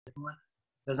moi.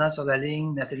 Présent sur la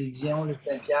ligne, Nathalie Dion, Luc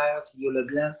Saint-Pierre, Silvio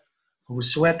Leblanc. On vous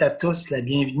souhaite à tous la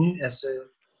bienvenue à cette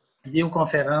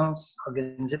vidéoconférence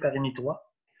organisée par MI3.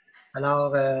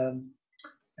 Alors,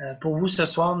 pour vous, ce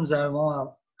soir, nous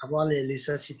allons avoir les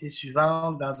sociétés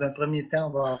suivantes. Dans un premier temps,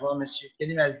 on va avoir M.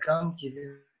 Kelly Malcolm, qui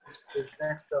est vice-président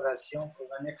d'exploration pour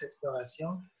Amex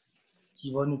Exploration,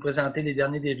 qui va nous présenter les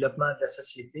derniers développements de la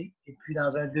société. Et puis,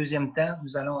 dans un deuxième temps,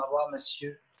 nous allons avoir M.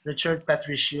 Richard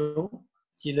Patricio,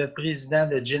 qui est le président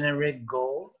de Generic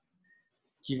Gold,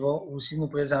 qui va aussi nous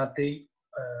présenter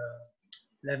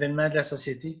l'avènement de la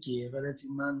société qui est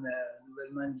relativement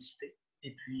nouvellement listé.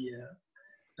 Et puis,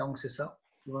 donc, c'est ça.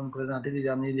 Il va nous présenter les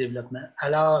derniers développements.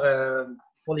 Alors,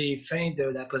 pour les fins de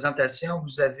la présentation,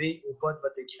 vous avez au bas de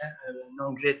votre écran un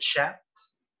onglet chat.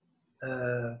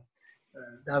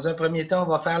 Dans un premier temps, on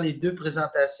va faire les deux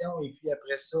présentations et puis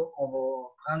après ça, on va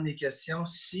prendre les questions.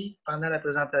 Si, pendant la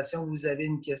présentation, vous avez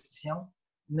une question,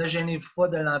 ne gênez-vous pas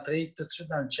de l'entrer tout de suite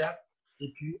dans le chat.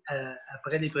 Et puis,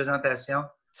 après les présentations,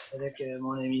 avec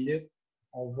mon ami Luc,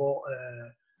 on va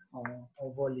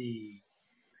les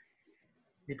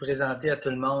présenter à tout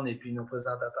le monde et puis nos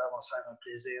présentateurs vont se faire un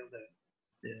plaisir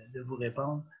de vous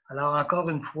répondre. Alors, encore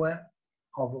une fois,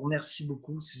 on vous remercie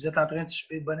beaucoup. Si vous êtes en train de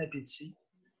souper, bon appétit.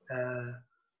 Je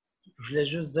voulais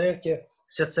juste dire que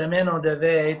cette semaine, on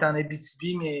devait être en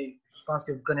Abitibi, mais je pense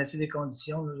que vous connaissez les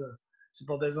conditions. Je n'ai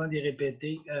pas besoin d'y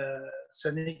répéter. Ce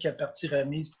n'est que partie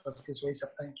remise parce que soyez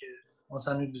certains qu'on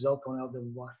s'ennuie de vous autres, qu'on a hâte de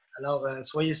vous voir. Alors,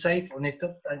 soyez safe. On est tous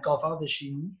dans le confort de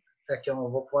chez nous. Fait qu'on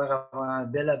va pouvoir avoir un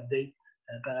bel update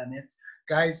par Amex.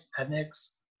 Guys,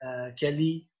 Amex,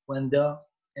 Kelly, Wenda,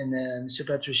 and Mr.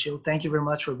 Patricio, thank you very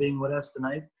much for being with us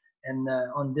tonight. And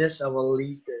on this, I will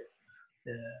leave the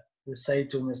say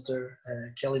to Mr.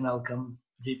 Kelly Malcolm,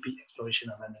 VP Exploration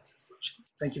of Amex Exploration.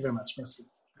 Thank you very much. Merci.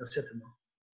 Merci à tout le monde.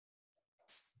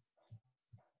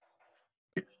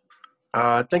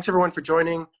 Thanks everyone for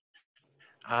joining.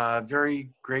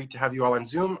 Very great to have you all on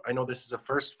Zoom. I know this is a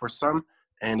first for some,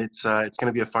 and it's going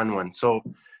to be a fun one. So,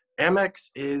 Amex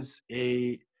is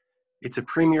it's a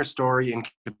premier story in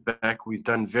Quebec. We've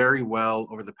done very well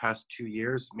over the past 2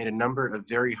 years. Made a number of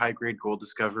very high-grade gold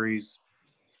discoveries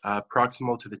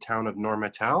proximal to the town of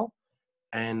Normetal,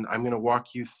 and I'm going to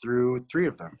walk you through 3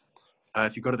 of them.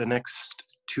 If you go to the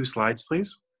next 2 slides,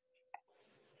 please.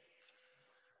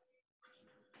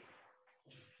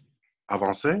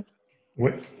 Avancez.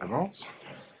 Oui. Avance.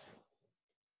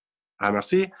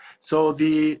 Merci. So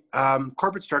the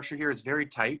corporate structure here is very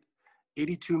tight.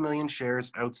 82 million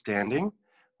shares outstanding.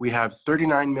 We have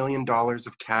 $39 million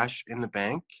of cash in the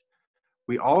bank.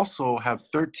 We also have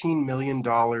 $13 million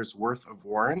worth of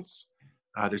warrants.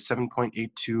 There's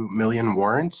 7.82 million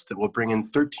warrants that will bring in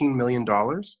 $13 million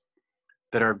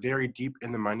that are very deep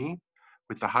in the money,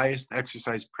 with the highest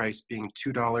exercise price being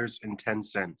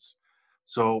 $2.10.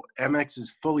 So Amex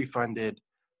is fully funded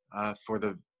for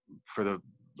the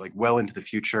like well into the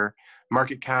future.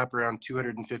 Market cap around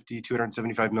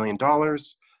 $275 million.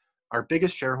 Our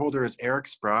biggest shareholder is Eric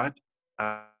Sprott.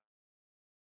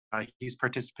 He's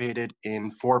participated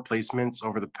in 4 placements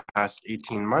over the past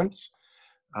 18 months.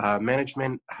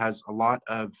 Management has a lot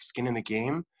of skin in the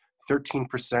game.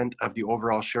 13% of the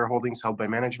overall shareholdings held by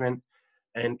management,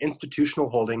 and institutional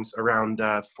holdings around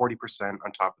 40%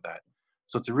 on top of that.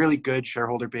 So it's a really good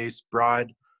shareholder base,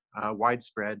 broad,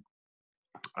 widespread.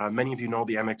 Many of you know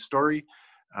the Amex story.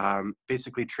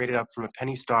 Basically traded up from a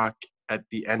penny stock at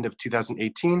the end of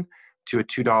 2018 to a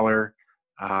 $3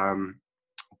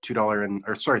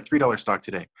 stock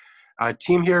today.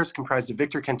 Team here is comprised of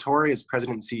Victor Cantore as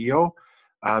president and CEO.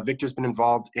 Victor's been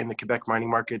involved in the Quebec mining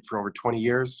market for over 20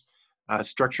 years,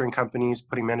 structuring companies,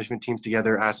 putting management teams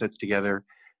together, assets together,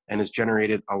 and has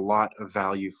generated a lot of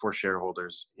value for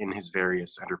shareholders in his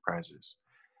various enterprises.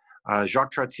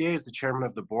 Jacques Trottier is the chairman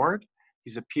of the board.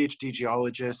 He's a PhD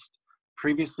geologist,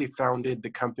 previously founded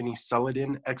the company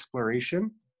Celadon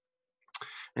Exploration.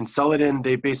 In Celadon,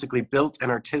 they basically built an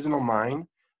artisanal mine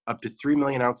up to 3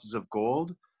 million ounces of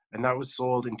gold, and that was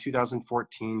sold in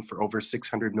 2014 for over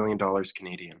 $600 million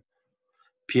Canadian.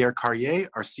 Pierre Carrier,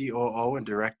 our COO and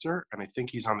director, and I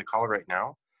think he's on the call right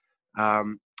now,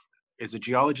 is a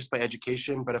geologist by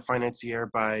education, but a financier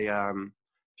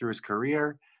through his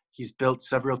career. He's built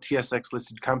several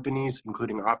TSX-listed companies,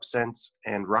 including OpSense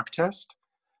and RockTest.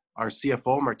 Our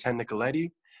CFO, Martin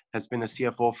Nicoletti, has been the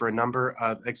CFO for a number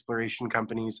of exploration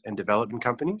companies and development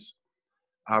companies.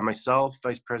 Myself,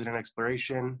 Vice President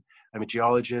Exploration. I'm a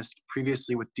geologist,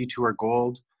 previously with Detour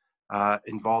Gold,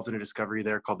 involved in a discovery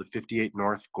there called the 58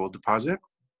 North Gold Deposit,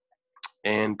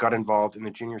 and got involved in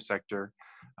the junior sector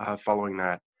following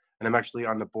that. And I'm actually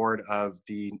on the board of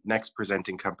the next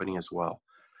presenting company as well.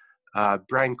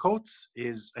 Brian Coates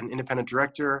is an independent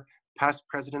director, past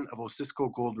president of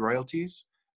Osisko Gold Royalties,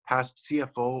 past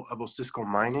CFO of Osisko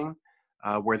Mining,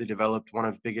 where they developed one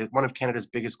of Canada's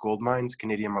biggest gold mines,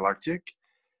 Canadian Malartic.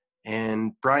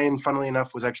 And Brian, funnily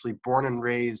enough, was actually born and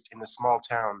raised in the small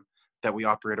town that we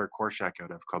operate our core shack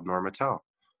out of, called Normatel.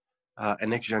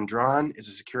 Anik Gendron is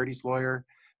a securities lawyer.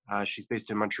 She's based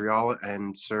in Montreal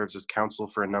and serves as counsel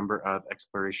for a number of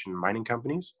exploration mining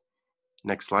companies.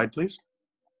 Next slide, please.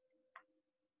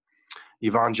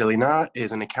 Yvonne Gelina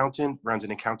is an accountant, runs an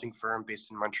accounting firm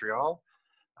based in Montreal.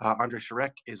 Andre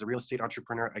Charek is a real estate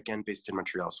entrepreneur, again, based in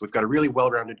Montreal. So we've got a really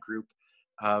well-rounded group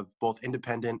of both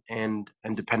independent and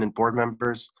dependent board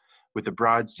members with a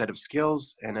broad set of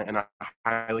skills and a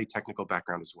highly technical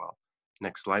background as well.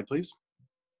 Next slide, please.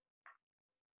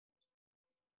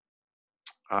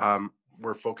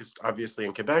 We're focused obviously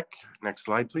in Quebec. Next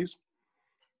slide, please.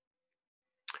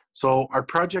 So our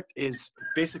project is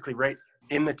basically right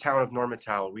in the town of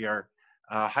Normatel. We are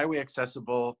highway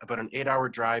accessible, about an 8-hour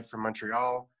drive from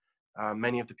Montreal.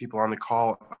 Many of the people on the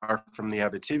call are from the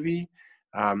Abitibi.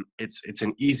 It's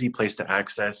an easy place to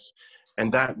access,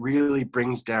 and that really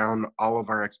brings down all of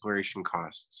our exploration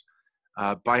costs.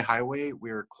 By highway,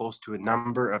 we're close to a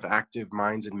number of active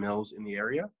mines and mills in the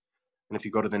area. And if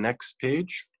you go to the next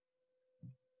page,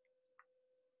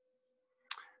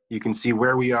 you can see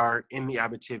where we are in the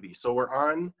Abitibi. So we're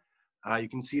on, you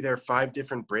can see there are 5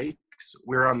 different breaks.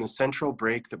 We're on the central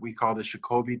break that we call the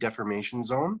Shakobee Deformation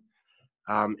Zone.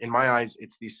 In my eyes,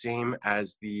 it's the same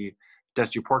as the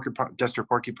Destor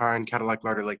Porcupine, Cadillac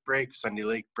Larder Lake Break, Sunday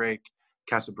Lake Break,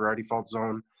 Casa Berardi Fault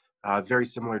Zone. Very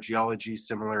similar geology,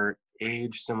 similar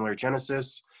age, similar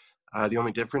genesis. The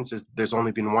only difference is there's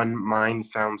only been one mine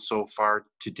found so far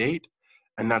to date,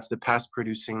 and that's the past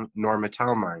producing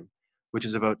Normatel mine, which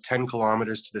is about 10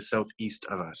 kilometers to the southeast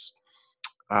of us.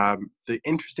 The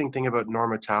interesting thing about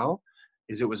Normatel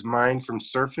is it was mined from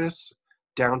surface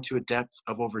down to a depth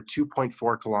of over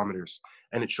 2.4 kilometers,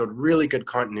 and it showed really good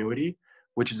continuity,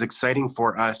 which is exciting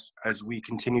for us as we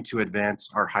continue to advance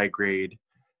our high-grade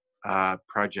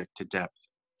project to depth.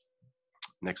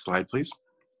 Next slide, please.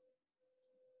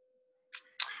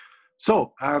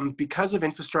 So because of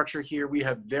infrastructure here, we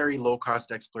have very low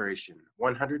cost exploration,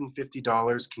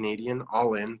 $150 Canadian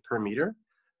all in per meter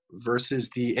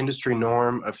versus the industry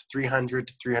norm of $300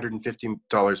 to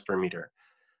 $350 per meter.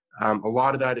 A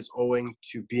lot of that is owing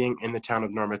to being in the town of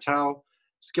Normatel,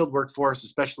 skilled workforce,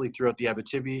 especially throughout the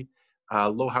Abitibi,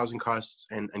 low housing costs,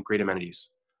 and great amenities.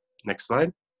 Next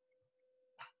slide.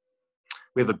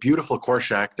 We have a beautiful core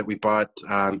shack that we bought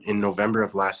in November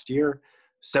of last year,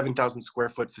 7,000 square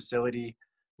foot facility.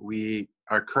 We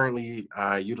are currently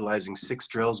utilizing 6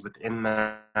 drills within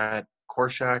that core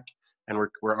shack, and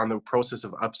we're on the process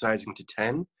of upsizing to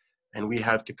 10, and we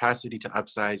have capacity to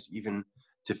upsize even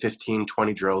to 15,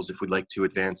 20 drills if we'd like to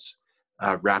advance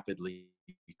rapidly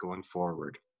going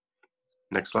forward.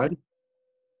 Next slide.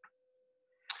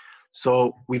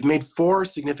 So we've made 4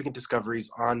 significant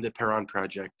discoveries on the Perron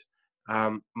project.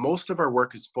 Most of our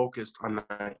work is focused on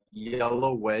that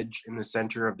yellow wedge in the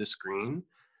center of the screen.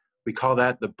 We call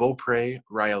that the Beaupré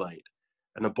rhyolite.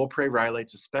 And the Beaupré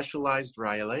rhyolite's a specialized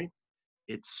rhyolite.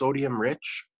 It's sodium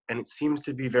rich, and it seems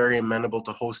to be very amenable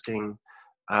to hosting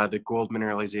the gold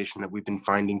mineralization that we've been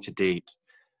finding to date.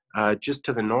 Just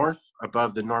to the north,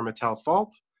 above the Normatel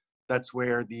fault, that's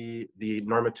where the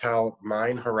Normatel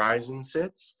mine horizon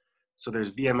sits. So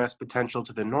there's VMS potential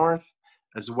to the north,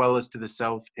 as well as to the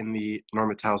south in the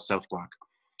Normatel South Block.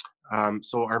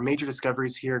 So our major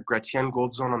discoveries here, Gratienne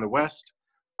Gold Zone on the west,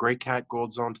 Grey Cat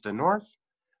Gold Zone to the north,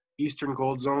 Eastern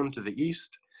Gold Zone to the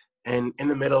east, and in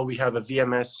the middle we have a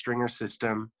VMS stringer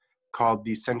system called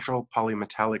the Central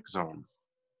Polymetallic Zone.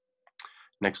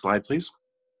 Next slide, please.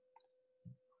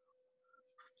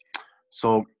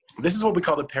 So this is what we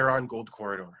call the Perron Gold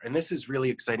Corridor, and this is really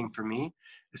exciting for me,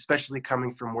 especially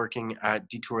coming from working at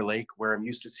Detour Lake, where I'm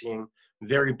used to seeing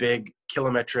very big,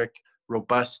 kilometric,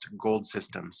 robust gold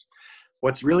systems.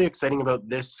 What's really exciting about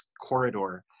this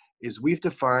corridor is we've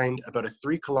defined about a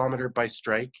 3 kilometer by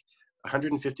strike,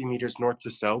 150 meters north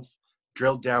to south,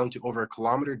 drilled down to over a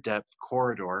kilometer depth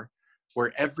corridor,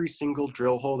 where every single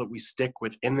drill hole that we stick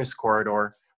within this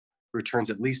corridor returns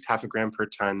at least 0.5 gram per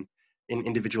ton in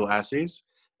individual assays,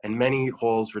 and many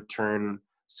holes return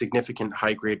significant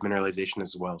high-grade mineralization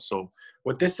as well. So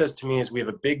what this says to me is we have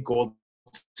a big gold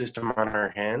system on our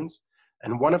hands,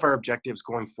 and one of our objectives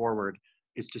going forward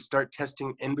is to start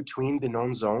testing in between the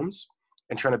known zones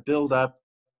and trying to build up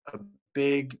a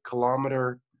big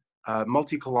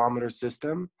multi-kilometer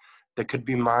system that could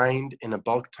be mined in a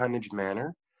bulk tonnage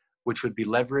manner, which would be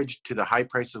leveraged to the high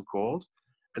price of gold,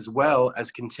 as well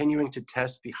as continuing to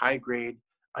test the high-grade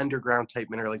underground type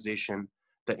mineralization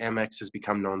that Amex has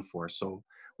become known for. So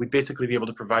we'd basically be able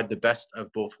to provide the best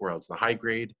of both worlds, the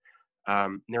high-grade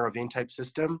narrow vein type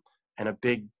system and a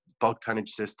big bulk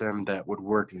tonnage system that would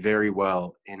work very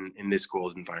well in this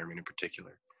gold environment in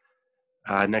particular.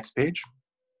 Next page.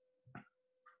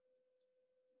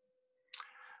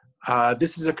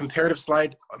 This is a comparative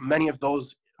slide. Many of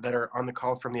those that are on the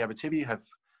call from the Abitibi have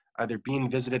either been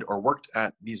visited or worked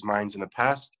at these mines in the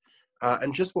past.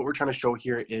 And just what we're trying to show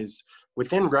here is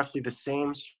within roughly the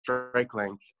same strike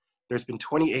length, there's been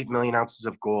 28 million ounces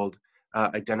of gold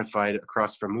identified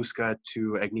across from Musca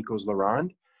to Agnico's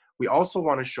LaRonde. We also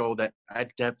want to show that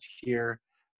at depth here,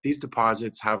 these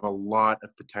deposits have a lot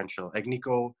of potential.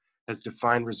 Agnico has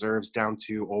defined reserves down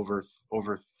to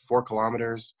over 4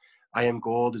 kilometers. IM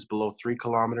Gold is below 3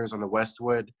 kilometers on the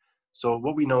Westwood. So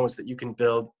what we know is that you can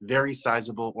build very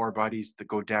sizable ore bodies that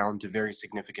go down to very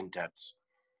significant depths.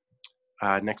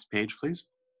 Next page, please.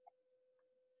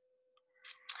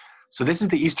 So this is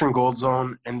the Eastern Gold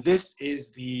Zone, and this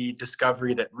is the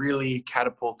discovery that really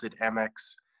catapulted Amex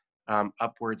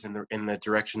upwards in the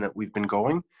direction that we've been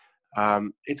going.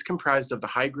 It's comprised of the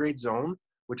high-grade zone,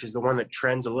 which is the one that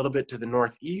trends a little bit to the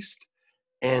northeast,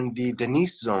 and the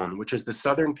Denise zone, which is the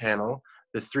southern panel,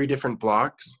 the 3 different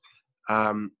blocks,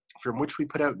 from which we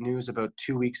put out news about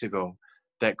 2 weeks ago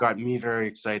that got me very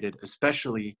excited,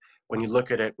 especially when you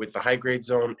look at it with the high-grade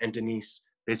zone and Denise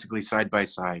basically side by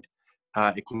side.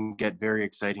 It can get very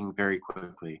exciting very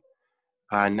quickly.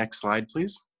 Next slide,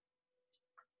 please.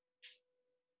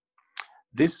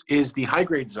 This is the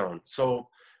high-grade zone. So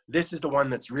this is the one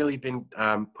that's really been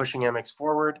pushing Amex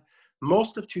forward.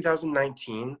 Most of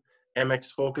 2019,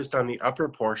 Amex focused on the upper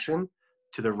portion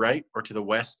to the right or to the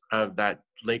west of that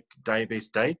Lake Diabase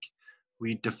dike.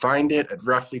 We defined it at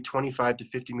roughly 25 to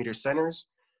 50 meter centers,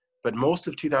 but most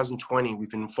of 2020, we've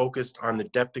been focused on the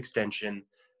depth extension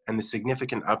and the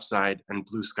significant upside and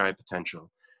blue sky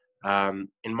potential.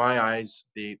 In my eyes,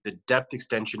 the depth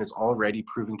extension is already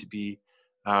proving to be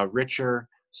richer.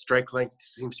 Strike length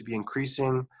seems to be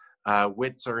increasing.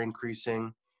 Widths are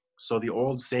increasing. So the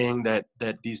old saying that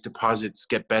these deposits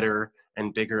get better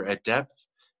and bigger at depth,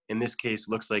 in this case,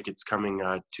 looks like it's coming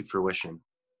to fruition.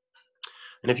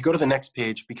 And if you go to the next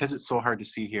page, because it's so hard to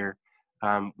see here,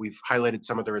 we've highlighted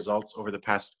some of the results over the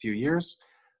past few years.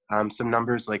 Some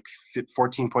numbers like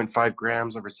 14.5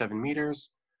 grams over 7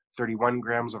 meters, 31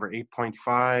 grams over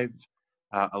 8.5,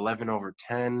 11 over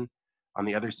 10. On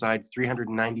the other side,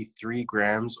 393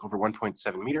 grams over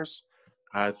 1.7 meters,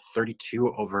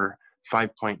 32 over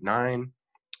 5.9,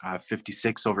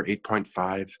 56 over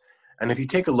 8.5. And if you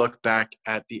take a look back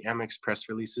at the Amex press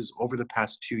releases over the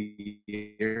past 2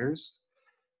 years,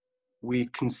 we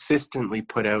consistently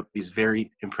put out these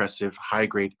very impressive,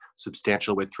 high-grade,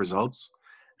 substantial width results.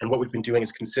 And what we've been doing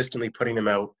is consistently putting them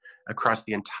out across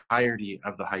the entirety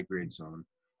of the high-grade zone.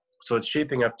 So it's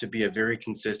shaping up to be a very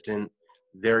consistent,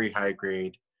 very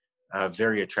high-grade,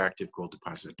 very attractive gold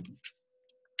deposit.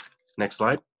 Next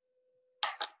slide.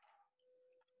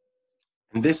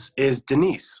 And this is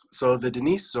Denise. So the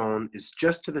Denise zone is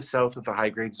just to the south of the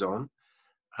high-grade zone.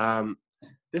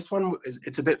 This one,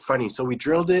 it's a bit funny. So we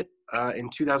drilled it in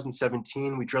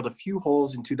 2017. We drilled a few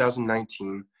holes in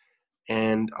 2019.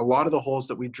 And a lot of the holes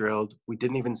that we drilled, we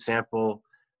didn't even sample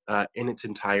in its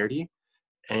entirety.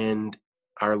 And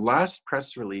our last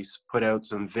press release put out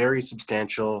some very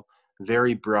substantial,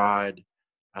 very broad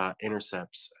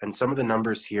intercepts. And some of the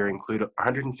numbers here include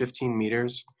 115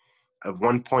 meters of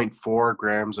 1.4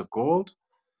 grams of gold,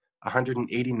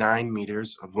 189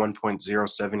 meters of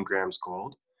 1.07 grams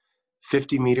gold,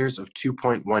 50 meters of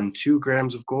 2.12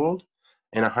 grams of gold,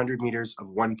 and 100 meters of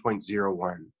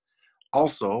 1.01.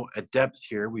 Also, at depth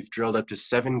here, we've drilled up to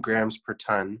 7 grams per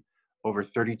ton over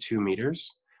 32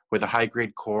 meters with a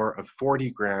high-grade core of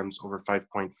 40 grams over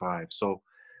 5.5. So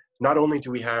not only do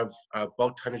we have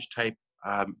bulk tonnage type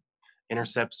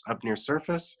intercepts up near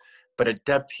surface, but at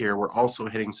depth here, we're also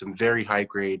hitting some very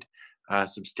high-grade,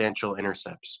 substantial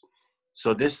intercepts.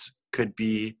 So this could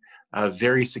be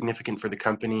very significant for the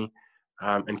company,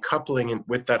 and coupling it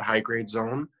with that high-grade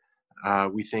zone,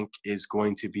 we think is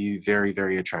going to be very,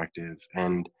 very attractive.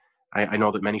 And I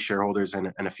know that many shareholders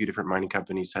and a few different mining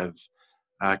companies have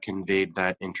conveyed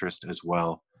that interest as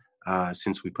well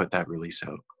since we put that release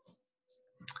out.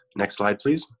 Next slide,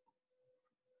 please.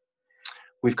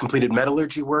 We've completed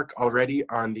metallurgy work already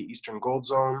on the Eastern Gold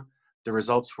Zone. The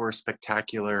results were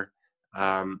spectacular.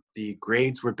 The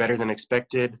grades were better than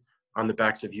expected on the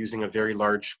backs of using a very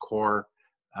large core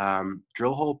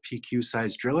drill hole, PQ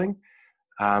size drilling.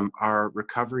 Our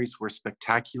recoveries were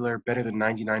spectacular, better than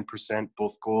 99%,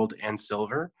 both gold and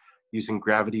silver, using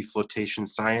gravity flotation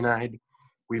cyanide.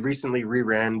 We recently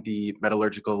reran the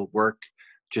metallurgical work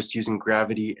just using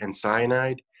gravity and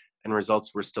cyanide, and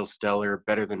results were still stellar,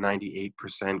 better than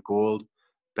 98% gold,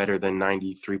 better than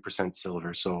 93%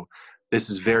 silver. So this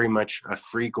is very much a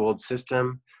free gold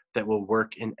system that will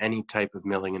work in any type of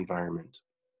milling environment.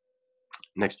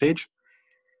 Next page.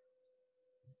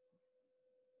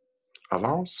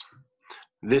 Avance.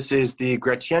 This is the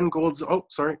Gratienne gold zone. Oh,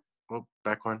 sorry. Oh,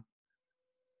 back one.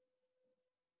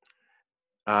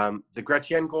 The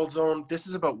Gratienne gold zone, this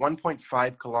is about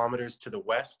 1.5 kilometers to the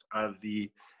west of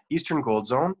the Eastern gold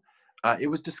zone. It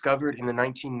was discovered in the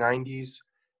 1990s.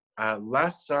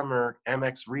 Last summer,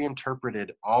 Amex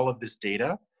reinterpreted all of this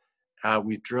data.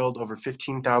 We've drilled over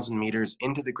 15,000 meters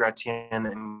into the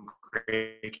Gratienne and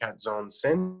Grey Cat zone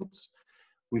since.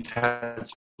 We've had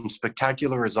some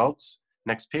spectacular results.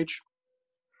 Next page.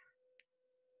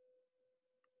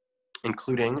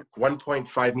 Including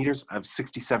 1.5 meters of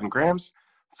 67 grams,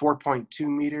 4.2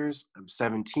 meters of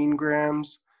 17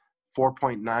 grams,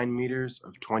 4.9 meters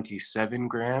of 27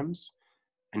 grams,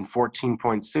 and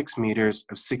 14.6 meters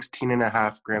of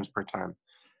 16.5 grams per ton.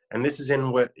 And this is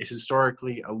in what is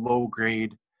historically a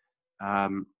low-grade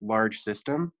large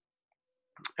system.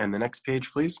 And the next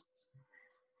page, please.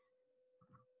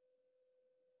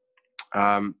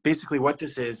 Basically what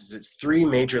this is it's 3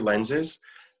 major lenses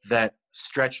that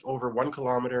stretch over 1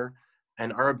 kilometer,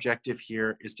 and our objective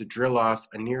here is to drill off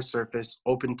a near surface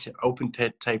open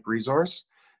pit type resource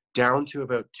down to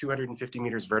about 250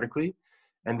 meters vertically.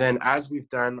 And then, as we've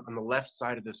done on the left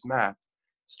side of this map,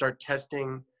 start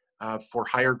testing for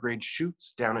higher grade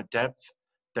chutes down at depth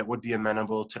that would be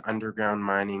amenable to underground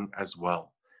mining as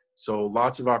well. So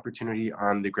lots of opportunity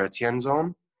on the Gratienne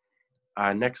zone.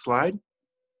 Next slide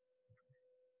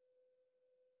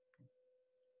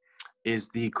is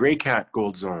the Grey Cat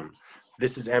gold zone.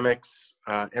 This is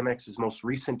Amex's most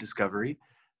recent discovery.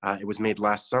 It was made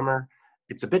last summer.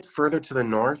 It's a bit further to the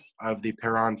north of the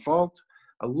Perron fault,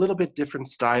 a little bit different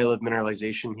style of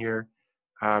mineralization here.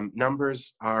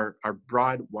 Numbers are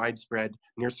broad, widespread,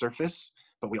 near surface,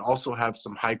 but we also have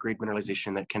some high-grade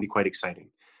mineralization that can be quite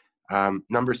exciting.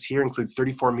 Numbers here include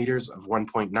 34 meters of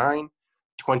 1.9,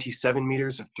 27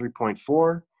 meters of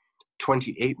 3.4,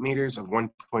 28 meters of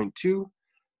 1.2,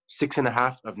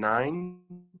 6.5 of 9,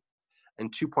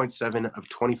 and 2.7 of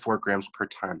 24 grams per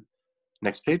ton.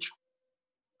 Next page.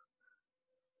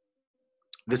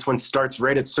 This one starts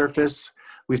right at surface.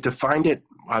 We've defined it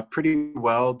pretty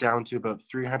well down to about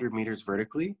 300 meters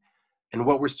vertically. And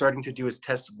what we're starting to do is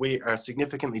test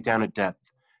significantly down at depth,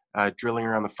 drilling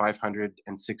around the 500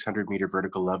 and 600 meter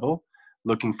vertical level,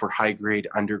 looking for high-grade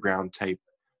underground type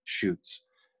chutes.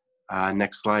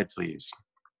 Next slide, please.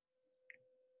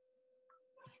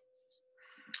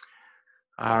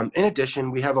 In addition,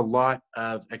 we have a lot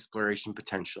of exploration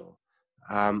potential.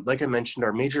 Like I mentioned,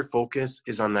 our major focus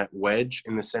is on that wedge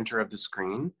in the center of the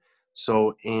screen.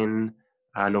 So in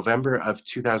November of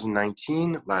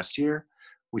 2019, last year,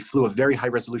 we flew a very high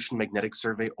resolution magnetic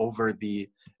survey over the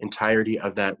entirety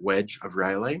of that wedge of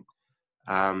rhyolite,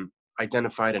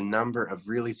 identified a number of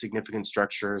really significant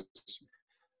structures.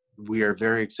 We are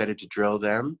very excited to drill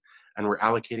them, and we're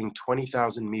allocating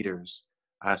 20,000 meters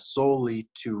solely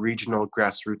to regional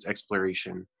grassroots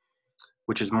exploration,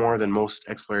 which is more than most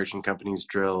exploration companies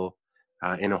drill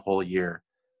in a whole year.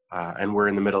 And we're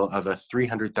in the middle of a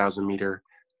 300,000 meter,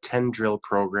 10 drill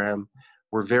program.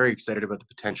 We're very excited about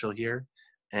the potential here.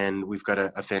 And we've got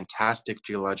a fantastic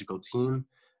geological team.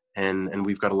 And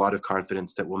we've got a lot of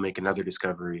confidence that we'll make another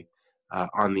discovery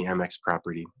on the Amex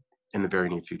property in the very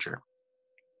near future.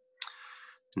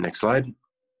 Next slide.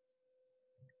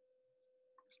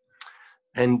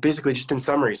 And basically, just in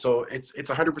summary, so it's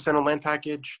 100% a land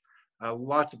package,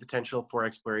 lots of potential for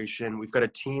exploration. We've got a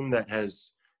team that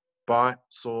has bought,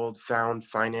 sold, found,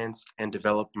 financed, and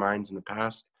developed mines in the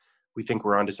past. We think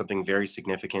we're onto something very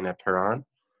significant at Perron.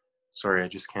 Sorry, I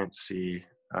just can't see.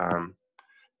 Oh,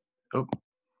 I'm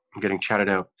getting chatted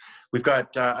out. We've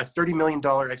got a $30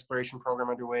 million exploration program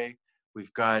underway.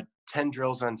 We've got 10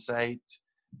 drills on site,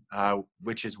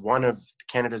 which is one of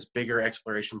Canada's bigger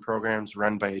exploration programs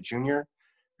run by a junior.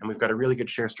 And we've got a really good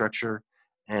share structure,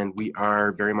 and we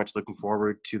are very much looking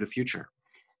forward to the future.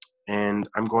 And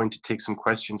I'm going to take some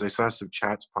questions. I saw some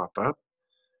chats pop up.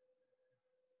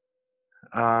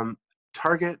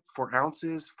 Target for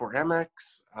ounces for Amex.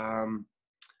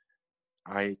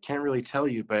 I can't really tell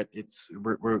you, but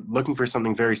we're looking for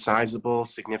something very sizable,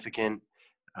 significant.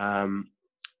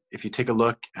 If you take a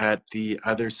look at the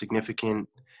other significant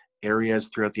areas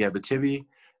throughout the Abitibi,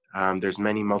 There's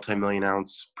many multi-million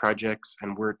ounce projects,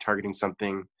 and we're targeting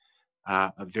something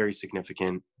very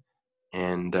significant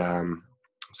and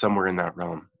somewhere in that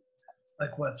realm.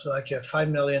 Like what? So like a 5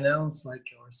 million ounce, like,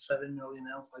 or 7 million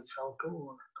ounce, like Falco,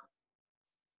 or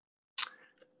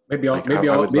maybe I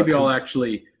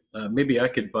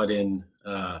could butt in,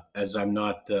 as I'm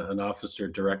not an officer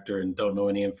director and don't know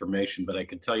any information, but I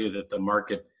can tell you that the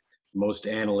market, most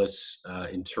analysts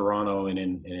in Toronto and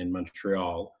in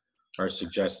Montreal are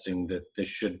suggesting that this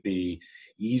should be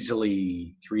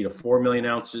easily 3 to 4 million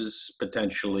ounces,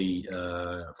 potentially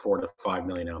 4 to 5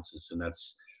 million ounces. And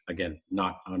that's, again,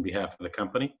 not on behalf of the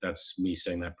company. That's me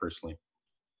saying that personally.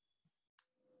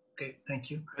 okay, thank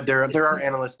you. There are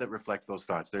analysts that reflect those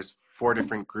thoughts. There's 4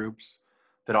 different groups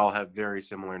that all have very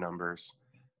similar numbers.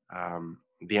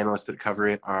 The analysts that cover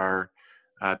it are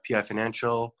PI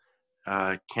Financial,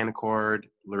 Canaccord,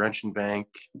 Laurentian Bank,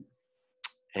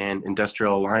 and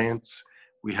Industrial Alliance.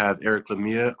 We have Eric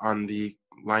Lemieux on the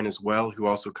line as well, who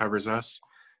also covers us.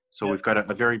 So we've got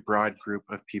a very broad group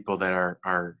of people that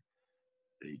are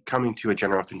coming to a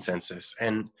general consensus.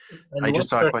 And I just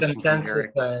saw a question from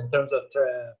Eric. In terms of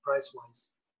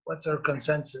price-wise, what's our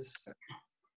consensus?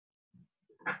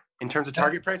 In terms of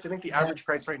target price, I think the average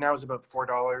price right now is about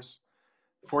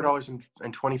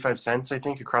 $4.25, I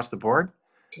think, across the board.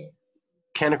 Okay.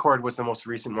 Canaccord was the most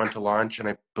recent one to launch, and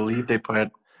I believe they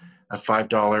put a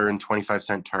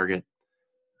 $5.25 target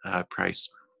price,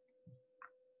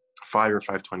 $5 or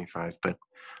 $5.25. But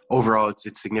overall, it's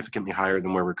significantly higher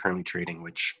than where we're currently trading,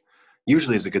 which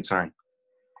usually is a good sign.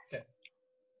 Okay.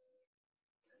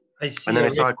 I see. And then I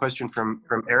saw a question from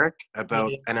Eric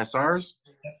about NSRs.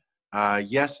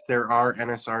 Yes, there are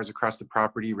NSRs across the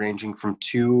property ranging from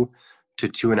 2 to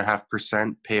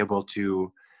 2.5% payable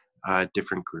to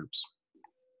different groups.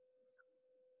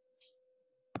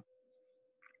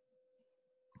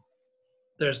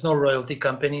 There's no royalty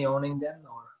company owning them,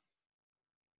 or?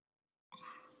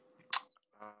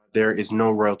 There is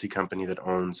no royalty company that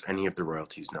owns any of the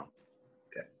royalties, no.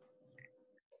 Okay.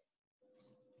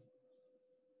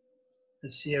 I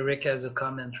see Eric has a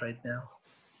comment right now.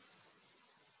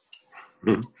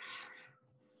 Mm-hmm.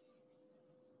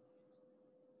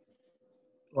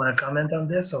 Want to comment on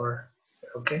this, or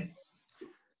okay?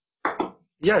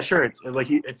 Yeah, sure. It's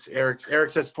Eric.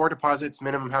 Eric says 4 deposits,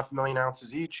 minimum 500,000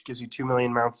 ounces each, gives you 2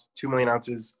 million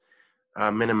ounces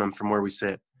minimum from where we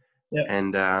sit. Yeah.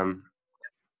 And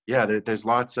there's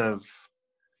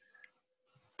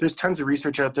tons of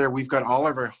research out there. We've got all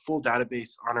of our full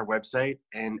database on our website,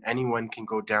 and anyone can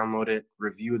go download it,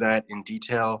 review that in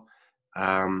detail.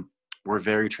 We're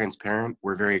very transparent.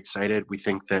 We're very excited. We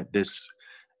think that this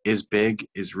is big,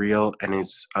 is real, and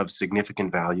is of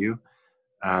significant value,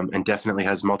 and definitely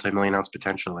has multi-million ounce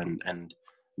potential. And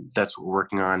that's what we're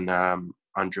working on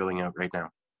drilling out right now.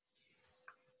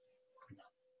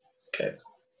 Okay.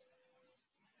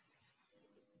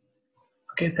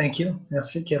 Okay, thank you.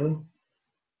 Merci, Kelly.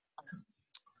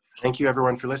 Thank you,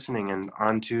 everyone, for listening, and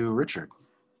on to Richard.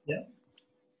 Yeah.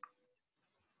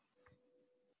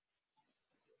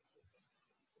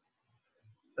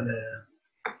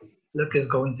 Luke is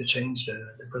going to change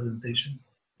the presentation.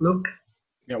 Luke?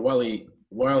 Yeah, while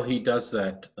he does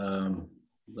that,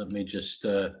 let me just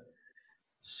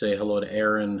say hello to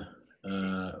Aaron,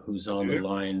 who's on the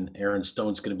line. Aaron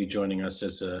Stone's going to be joining us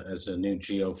as a new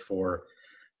geo for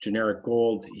Generic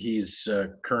Gold. He's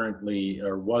currently,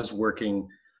 or was working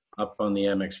up on the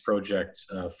Amex project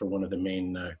for one of the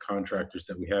main contractors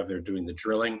that we have there doing the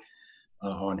drilling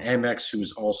on Amex,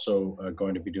 who's also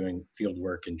going to be doing field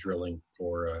work and drilling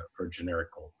for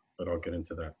Generic Gold. But I'll get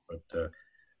into that.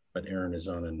 But Aaron is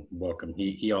on, and welcome.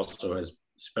 He also has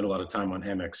spent a lot of time on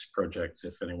Amex projects.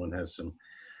 If anyone has some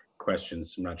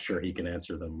questions, I'm not sure he can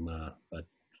answer them, but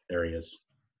there he is.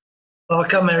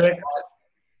 Welcome, Eric.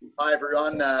 Hi,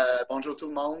 everyone. Bonjour tout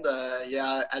le monde.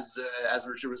 Yeah, as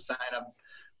Richard was saying, I've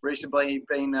recently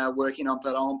been working on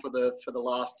Perron for the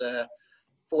last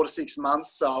 4 to 6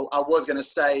 months. So I was going to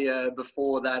say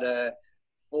before that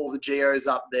all the geos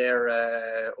up there,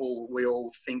 we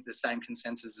all think the same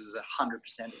consensus is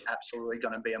 100% absolutely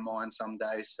going to be a mine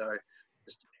someday. So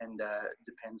just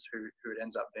depends who it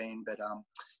ends up being. But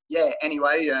yeah,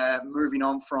 anyway, moving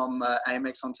on from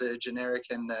Amex onto generic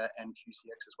and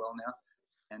QCX as well now.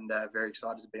 And very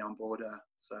excited to be on board.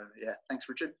 So yeah, thanks,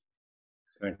 Richard.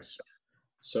 Thanks.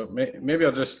 So maybe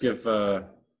I'll just give. Oh,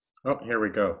 here we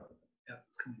go. Yeah,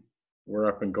 it's coming. We're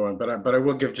up and going, but I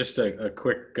will give just a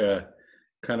quick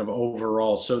kind of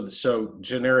overall. So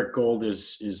Generic Gold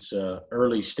is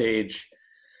early stage,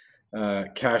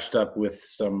 cashed up with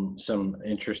some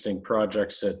interesting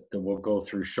projects that we'll go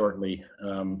through shortly,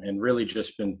 and really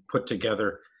just been put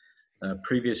together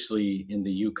Previously in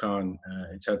the Yukon,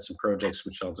 it's had some projects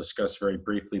which I'll discuss very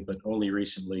briefly, but only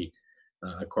recently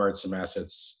acquired some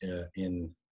assets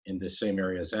in the same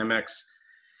area as Amex.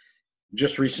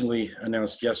 Just recently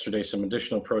announced yesterday some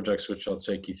additional projects which I'll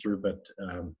take you through, but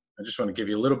I just want to give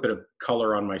you a little bit of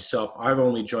color on myself. I've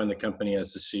only joined the company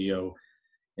as the CEO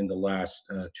in the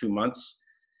last 2 months.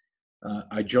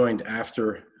 I joined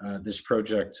after this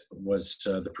project was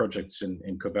the projects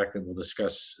in Quebec that we'll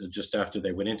discuss just after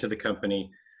they went into the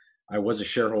company. I was a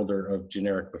shareholder of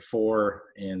Generic before,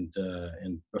 and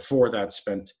before that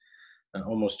spent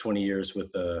almost 20 years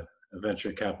with a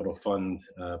venture capital fund,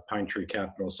 Pine Tree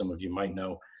Capital, some of you might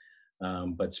know,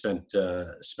 but spent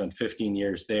 15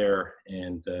 years there,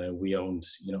 and we owned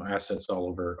assets all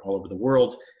over the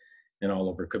world and all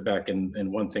over Quebec.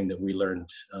 And one thing that we learned,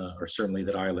 or certainly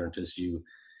that I learned, is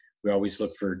we always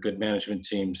look for good management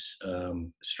teams,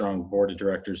 strong board of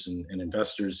directors and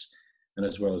investors, and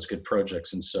as well as good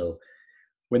projects. And so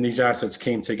when these assets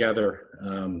came together,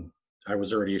 I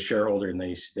was already a shareholder, and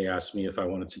they asked me if I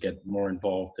wanted to get more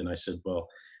involved. And I said, well,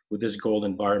 with this gold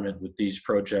environment, with these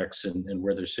projects and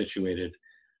where they're situated,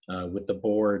 with the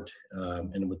board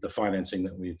and with the financing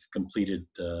that we've completed,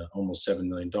 almost $7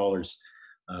 million,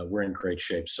 we're in great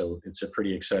shape. So it's a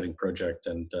pretty exciting project,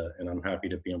 and I'm happy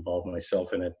to be involved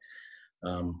myself in it.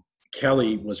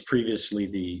 Kelly was previously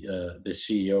the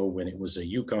CEO when it was a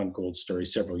Yukon gold story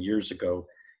several years ago.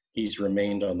 He's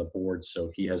remained on the board,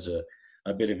 so he has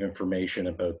a bit of information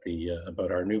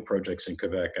about our new projects in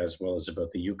Quebec, as well as about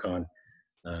the Yukon,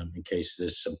 in case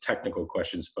there's some technical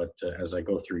questions. But as I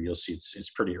go through, you'll see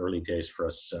it's pretty early days for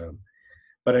us.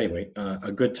 But anyway,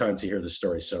 a good time to hear the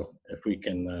story. So if we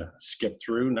can skip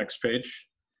through, next page.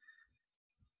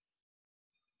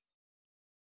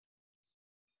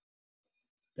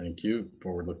 Thank you.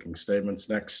 Forward-looking statements.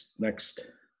 Next.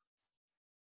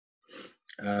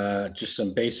 Just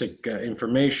some basic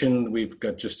information. We've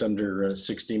got just under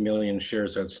 60 million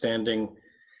shares outstanding.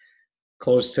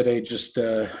 Closed today just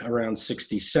around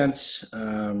 60 cents,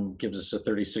 gives us a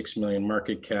 36 million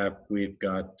market cap. We've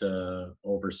got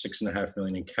over 6.5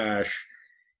 million in cash.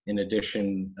 In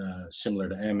addition, similar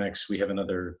to Amex, we have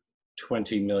another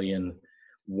 20 million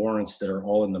warrants that are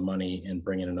all in the money and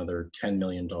bring in another $10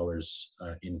 million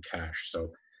in cash.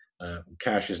 So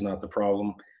cash is not the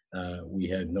problem. We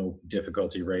had no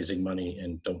difficulty raising money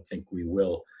and don't think we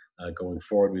will going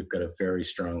forward. We've got a very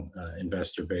strong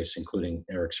investor base, including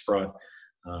Eric Sprott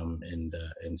and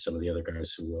some of the other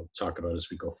guys who we'll talk about as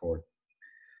we go forward.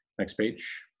 Next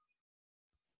page.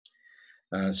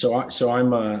 So I'm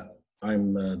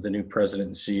the new president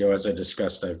and CEO. As I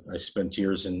discussed, I spent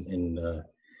years in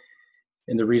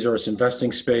the resource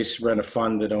investing space. Ran a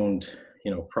fund that owned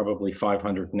probably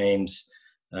 500 names.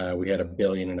 We had $1.5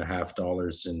 billion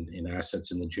in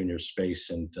assets in the junior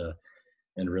space,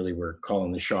 and really we're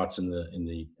calling the shots on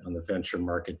the venture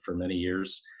market for many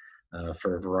years,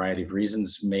 for a variety of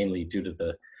reasons, mainly due to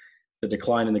the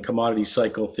decline in the commodity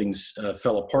cycle. Things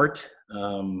fell apart,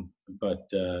 but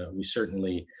we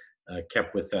certainly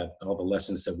kept with that, all the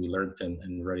lessons that we learned,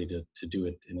 and ready to do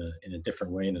it in a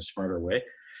different way, in a smarter way.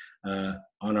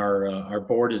 On our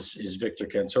board is Victor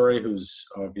Cantori, who's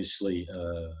obviously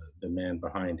the man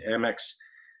behind Amex.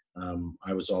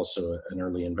 I was also an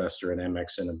early investor in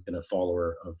Amex and have been a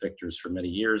follower of Victor's for many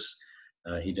years.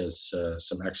 He does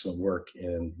some excellent work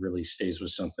and really stays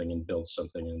with something and builds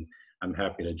something, and I'm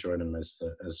happy to join him as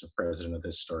the president of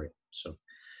this story. So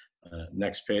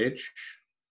next page.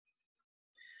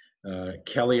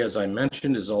 Kelly, as I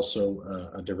mentioned, is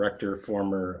also a director,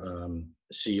 former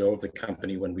CEO of the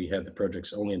company when we had the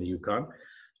projects only in the Yukon.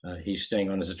 He's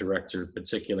staying on as a director,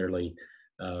 particularly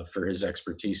for his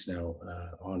expertise now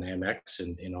on Amex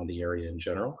and on the area in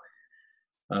general.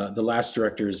 The last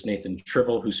director is Nathan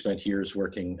Tribble, who spent years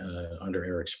working under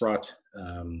Eric Sprott.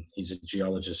 He's a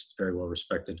geologist, very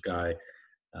well-respected guy,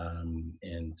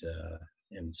 and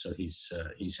so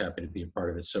he's happy to be a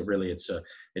part of it. So really, it's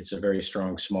a very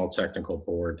strong, small technical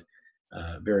board,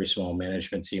 very small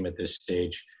management team at this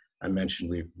stage. I mentioned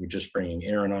we're just bringing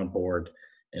Aaron on board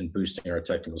and boosting our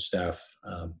technical staff.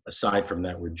 Aside from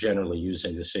that, we're generally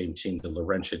using the same team, the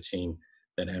Laurentia team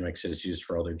that Amex has used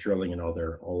for all their drilling and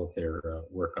all of their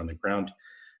work on the ground.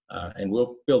 And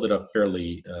we'll build it up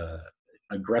fairly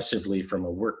aggressively from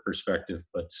a work perspective,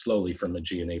 but slowly from a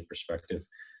G&A perspective.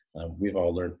 We've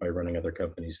all learned by running other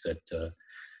companies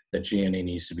that G&A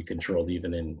needs to be controlled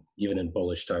even in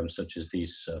bullish times such as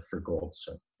these for gold.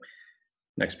 So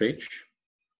next page.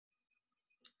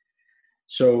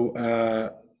 So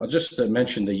I'll just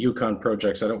mention the Yukon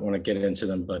projects. I don't want to get into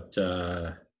them, but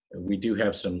we do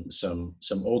have some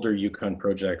older Yukon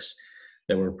projects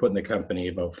that were put in the company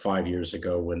about 5 years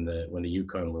ago when the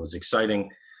Yukon was exciting.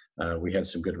 We had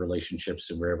some good relationships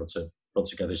and we were able to put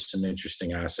together some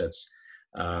interesting assets.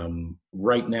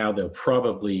 Right now,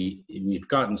 we've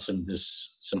gotten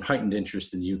some heightened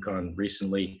interest in the Yukon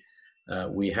recently.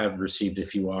 We have received a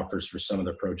few offers for some of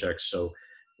the projects. So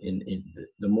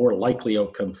the more likely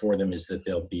outcome for them is that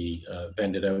they'll be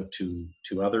vended out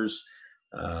to others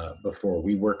before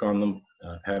we work on them.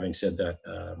 Having said that,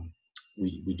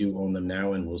 we do own them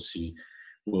now, and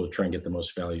we'll try and get the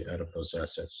most value out of those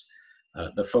assets.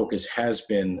 The focus has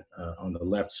been on the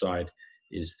left side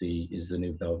is the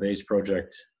new Belvais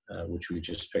project, which we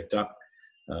just picked up,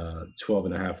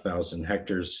 12,500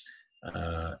 hectares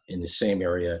in the same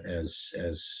area as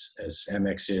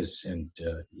Amex is, and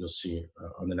you'll see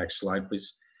on the next slide,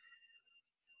 please.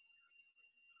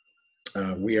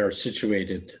 We are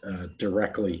situated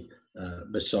directly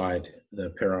beside the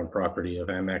Perron property of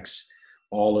Amex.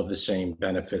 All of the same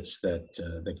benefits that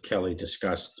Kelly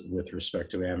discussed with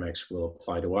respect to Amex will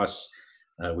apply to us.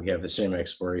 We have the same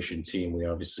exploration team. We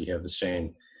obviously have the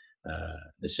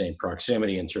same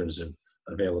proximity in terms of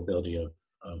availability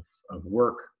of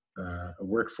work, a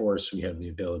workforce. We have the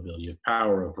availability of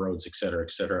power, of roads, et cetera,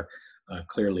 et cetera.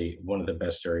 Clearly one of the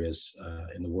best areas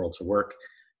in the world to work,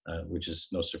 which is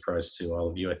no surprise to all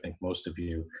of you. I think most of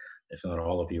you, if not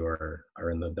all of you, are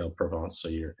in the Belle Provence, so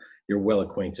you're well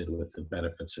acquainted with the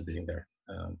benefits of being there.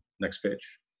 Next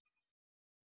page.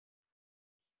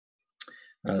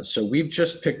 So we've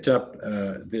just picked up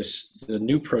the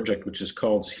new project, which is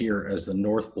called here as the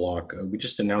North Block. We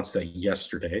just announced that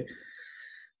yesterday.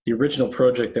 The original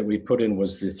project that we put in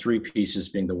was the three pieces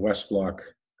being the West Block,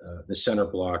 the Center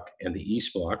Block, and the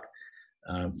East Block.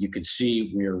 You can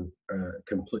see we're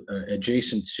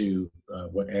adjacent to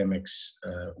where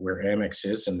Amex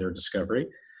is and their discovery.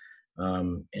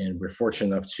 And we're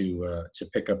fortunate enough to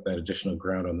pick up that additional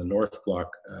ground on the North Block.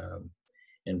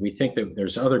 And we think that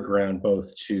there's other ground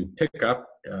both to pick up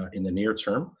in the near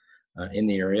term in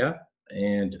the area,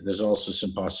 and there's also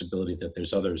some possibility that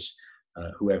there's others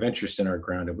who have interest in our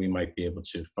ground, and we might be able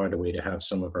to find a way to have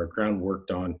some of our ground worked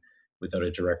on without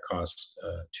a direct cost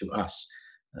to us.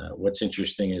 What's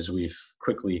interesting is we've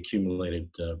quickly accumulated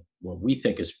what we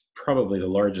think is probably the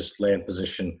largest land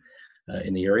position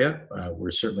in the area.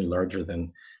 We're certainly larger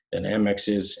than Amex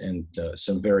is, and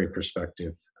some very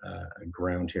prospective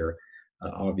ground here.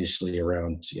 Obviously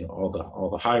around all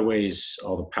the highways,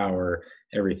 all the power,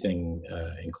 everything,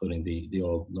 including the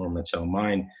old Normantel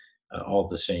mine, all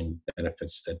the same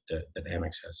benefits that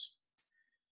Amex has.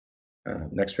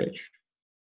 Next page.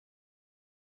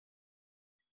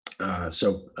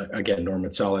 So again,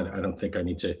 Normantel, I don't think I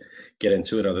need to get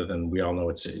into it other than we all know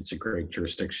it's a great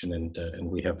jurisdiction, and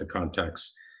we have the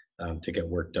contacts to get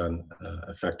work done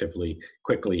effectively,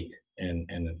 quickly, and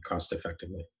cost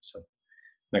effectively. So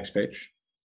next page.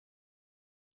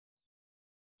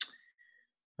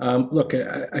 Look,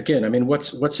 again, I mean,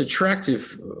 what's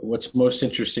attractive, what's most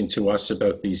interesting to us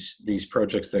about these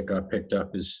projects that got picked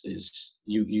up is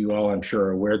you all, I'm sure,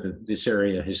 are aware that this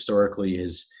area historically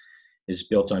is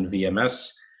built on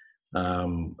VMS,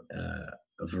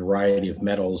 a variety of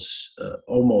metals,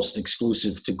 almost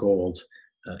exclusive to gold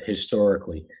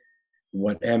historically.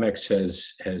 What Amex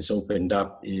has opened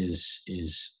up is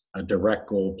a direct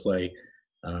gold play,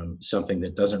 something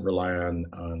that doesn't rely on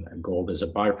gold as a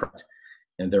byproduct,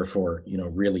 and therefore,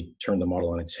 really turned the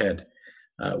model on its head.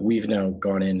 We've now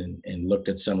gone in and looked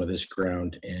at some of this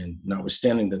ground, and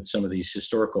notwithstanding that some of these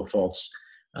historical faults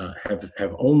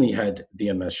have only had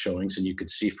VMS showings, and you could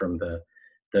see from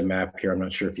the map here, I'm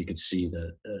not sure if you could see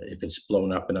if it's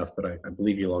blown up enough, but I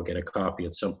believe you'll all get a copy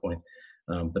at some point.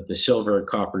 But the silver,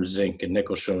 copper, zinc, and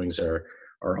nickel showings are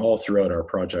all throughout our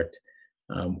project.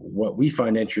 What we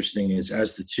find interesting is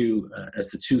as the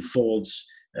two folds,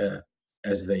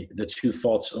 as the two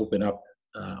faults open up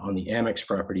on the Amex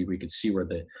property, we could see where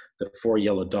the four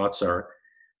yellow dots are.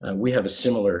 We have a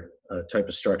similar type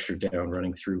of structure down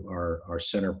running through our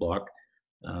center block,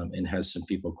 and has some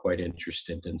people quite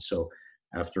interested. And so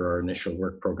after our initial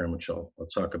work program, which I'll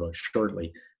talk about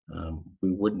shortly,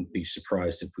 we wouldn't be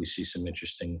surprised if we see some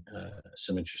interesting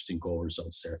gold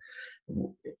results there.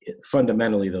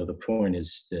 Fundamentally, though, the point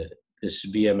is that this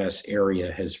VMS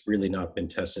area has really not been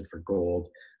tested for gold.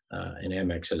 And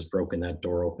Amex has broken that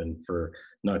door open for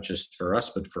not just for us,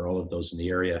 but for all of those in the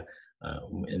area.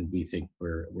 And we think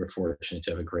we're fortunate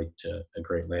to have a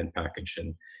great land package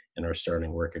and are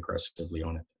starting work aggressively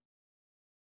on it.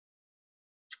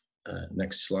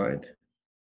 Next slide.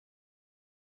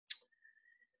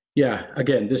 Yeah,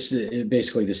 again, this is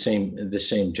basically the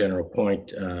same general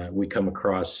point. We come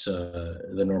across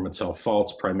the Normantel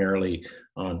faults primarily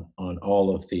on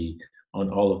all of the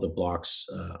blocks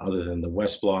other than the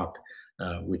west block,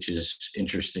 which is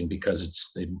interesting because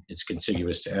it's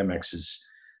contiguous to Amex's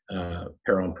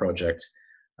Perron project,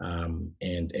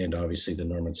 and obviously the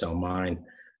Normantel mine.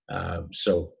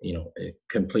 So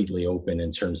completely open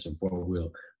in terms of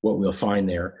what we'll find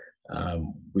there.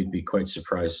 We'd be quite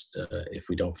surprised if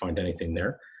we don't find anything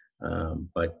there.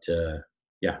 But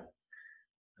yeah,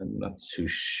 I'm not too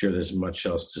sure there's much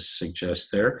else to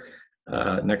suggest there.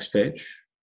 Next page.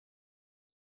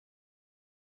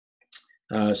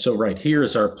 So right here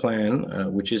is our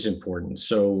plan, which is important.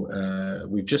 So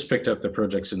we've just picked up the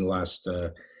projects in the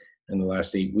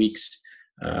last 8 weeks.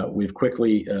 We've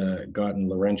quickly gotten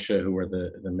Laurentia, who are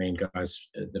the main guys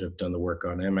that have done the work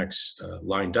on Amex,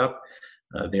 lined up.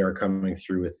 They are coming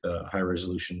through with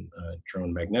high-resolution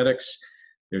drone magnetics.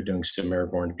 They're doing some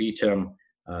airborne VTEM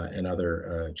and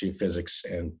other geophysics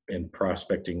and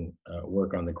prospecting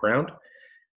work on the ground.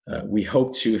 We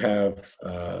hope to have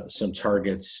some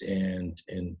targets and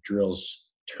drills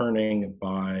turning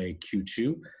by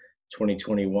Q2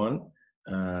 2021,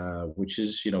 which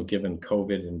is, given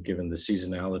COVID and given the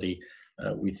seasonality,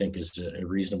 we think is a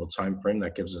reasonable time frame.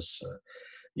 That gives us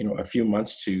a few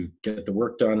months to get the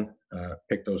work done,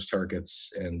 pick those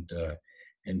targets, and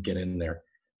get in there.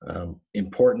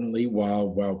 Importantly, while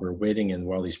we're waiting and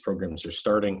while these programs are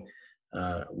starting,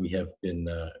 we've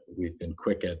been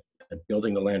quick at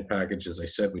building the land package. As I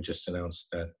said, we just announced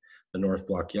that the North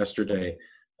Block yesterday,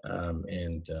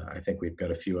 and I think we've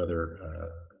got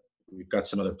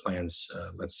some other plans,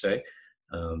 let's say,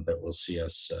 that will see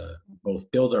us both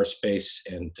build our space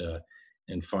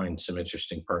and find some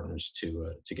interesting partners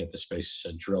to get the space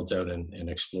drilled out and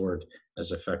explored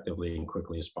as effectively and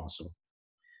quickly as possible.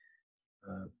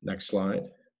 Next slide.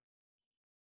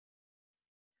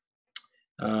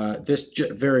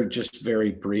 Just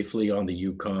very briefly on the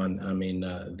Yukon. I mean,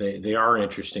 they are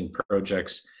interesting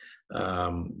projects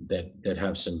that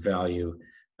have some value.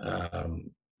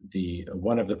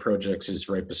 One of the projects is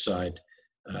right beside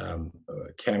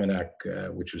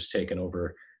Kaminak, which was taken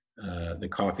over. The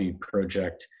coffee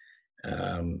project,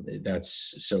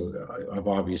 that's so of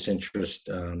obvious interest.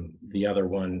 The other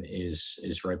one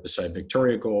is right beside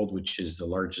Victoria Gold, which is the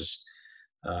largest,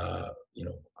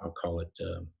 I'll call it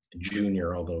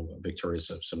junior, although Victoria's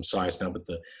of some size now,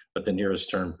 but the nearest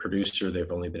term producer.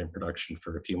 They've only been in production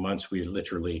for a few months. We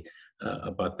literally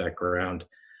abut that ground.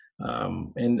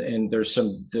 And there's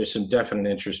some definite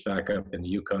interest back up in the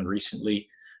Yukon recently.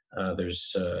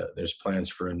 There's plans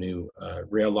for a new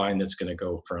rail line that's going to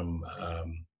go from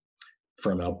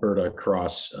Alberta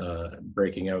across,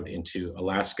 breaking out into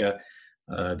Alaska.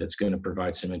 That's going to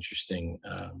provide some interesting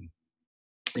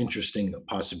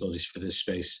possibilities for this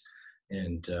space,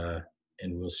 and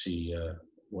we'll see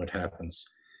what happens.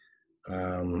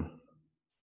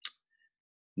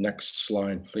 Next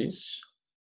slide, please.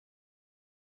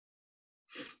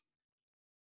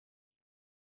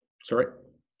 Sorry,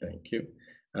 thank you.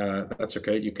 That's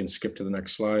okay. You can skip to the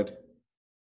next slide.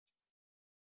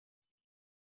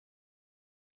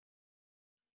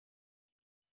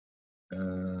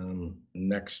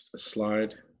 Next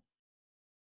slide.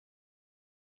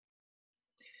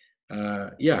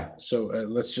 So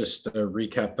let's just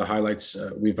recap the highlights.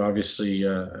 We've obviously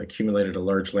accumulated a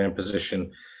large land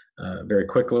position very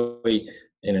quickly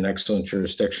in an excellent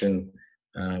jurisdiction.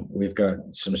 We've got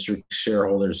some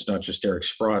shareholders, not just Eric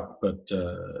Sprott, but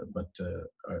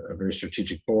a very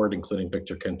strategic board, including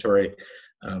Victor Cantori,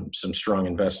 some strong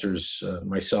investors,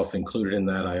 myself included in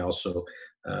that. I also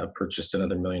purchased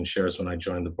another 1 million shares when I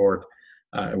joined the board.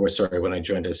 When I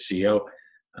joined as CEO.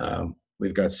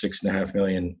 We've got $6.5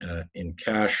 million in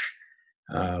cash,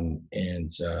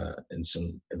 and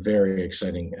some very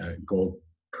exciting gold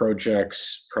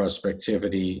projects,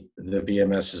 prospectivity. The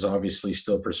VMS is obviously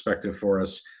still prospective for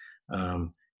us.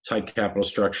 Tight capital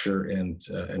structure and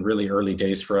really early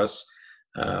days for us.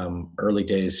 Early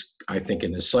days, I think,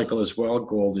 in this cycle as well.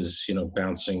 Gold is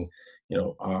bouncing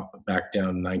back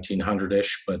down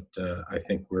 1900-ish, but I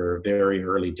think we're very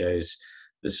early days.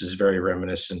 This is very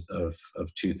reminiscent of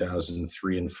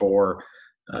 2003 and 4,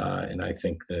 and I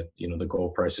think that the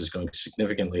gold price is going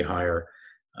significantly higher.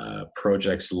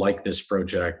 Projects like this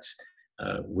project,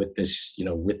 with this,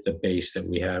 with the base that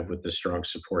we have, with the strong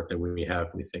support that we have,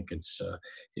 we think it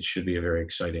should be a very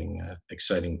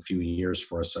exciting few years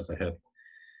for us up ahead.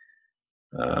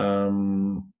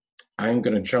 I'm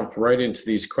going to jump right into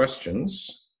these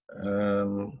questions.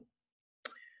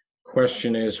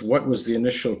 Question is, what was the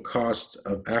initial cost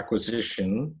of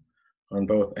acquisition on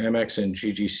both Amex and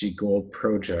GGC gold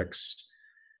projects?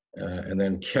 And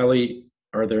then Kelly,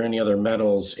 are there any other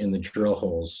metals in the drill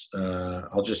holes?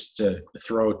 I'll just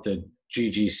throw out that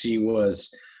GGC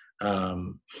was a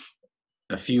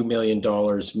few $1 million,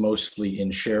 mostly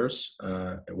in shares.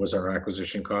 It was our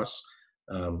acquisition costs.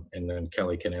 And then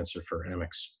Kelly can answer for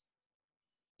Amex.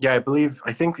 Yeah,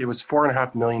 I think it was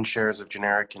 4.5 million shares of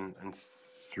generic and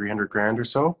 300 grand or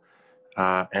so,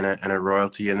 and a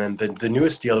royalty. And then the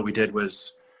newest deal that we did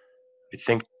was, I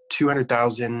think,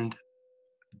 $200,000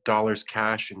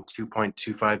 cash and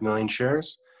 2.25 million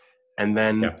shares. And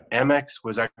then Amex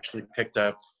was actually picked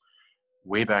up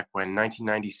way back when,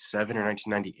 1997 or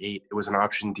 1998. It was an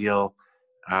option deal,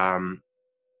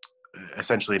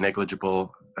 essentially a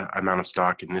negligible amount of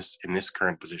stock in this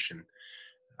current position.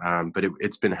 But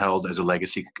it's been held as a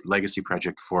legacy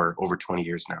project for over 20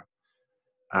 years now.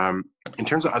 In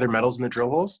terms of other metals in the drill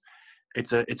holes,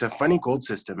 it's a funny gold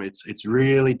system. It's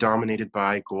really dominated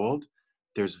by gold.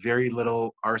 There's very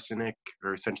little arsenic,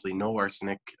 or essentially no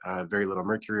arsenic, very little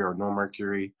mercury or no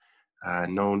mercury,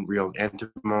 no real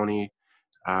antimony.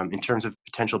 In terms of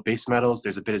potential base metals,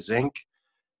 there's a bit of zinc,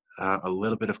 a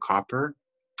little bit of copper,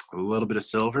 a little bit of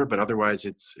silver, but otherwise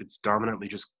it's dominantly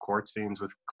just quartz veins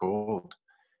with gold.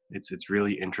 It's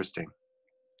really interesting.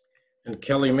 And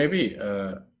Kelly, maybe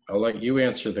I'll let you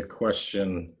answer the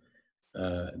question,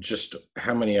 just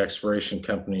how many exploration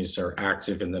companies are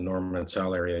active in the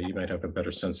Normantal area? You might have a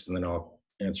better sense, and then I'll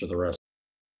answer the rest.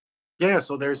 Yeah,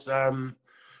 so there's the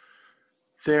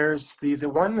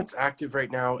one that's active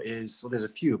right now is, well, there's a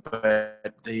few,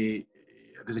 but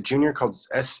there's a junior called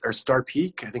Star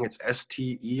Peak. I think it's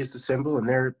STE is the symbol, and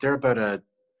they're about a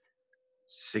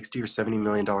 $60 or $70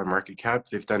 million market cap.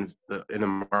 They've done in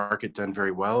the market done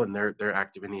very well, and they're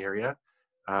active in the area.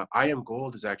 IM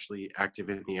Gold is actually active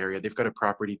in the area. They've got a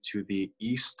property to the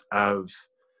east of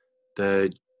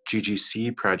the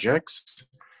GGC projects.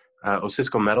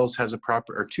 Osisko Metals has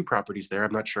two properties there.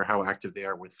 I'm not sure how active they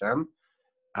are with them.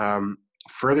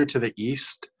 Further to the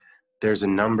east, there's a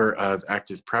number of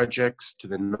active projects. To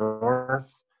the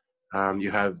north,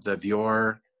 you have the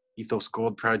Vior Ethos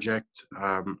Gold project.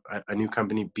 A new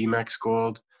company, BMX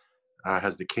Gold,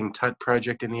 has the King Tut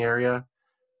project in the area.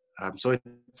 So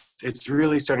it's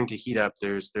really starting to heat up.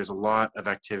 There's a lot of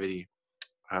activity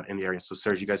in the area. So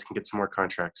Serge, you guys can get some more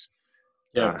contracts.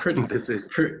 Yeah, pretty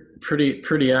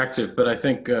active. But I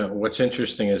think what's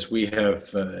interesting is we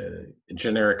have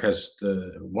Generic has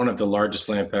one of the largest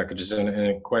land packages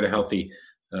and quite a healthy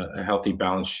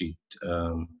balance sheet,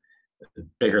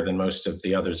 bigger than most of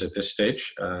the others at this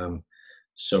stage.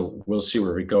 So we'll see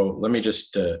where we go. Let me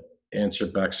just answer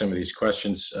back some of these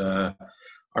questions.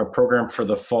 Our program for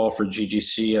the fall for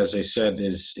GGC, as I said,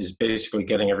 is basically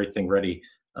getting everything ready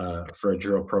for a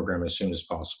drill program as soon as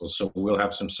possible. So we'll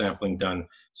have some sampling done,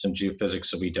 some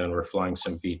geophysics will be done. We're flying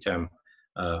some VTEM,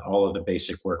 all of the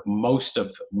basic work. Most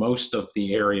of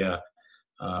the area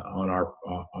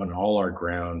on all our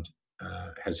ground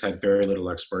has had very little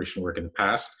exploration work in the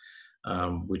past,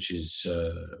 which is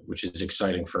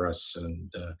exciting for us.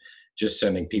 And just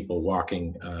sending people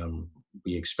walking,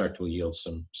 we expect will yield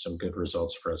some good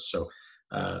results for us. So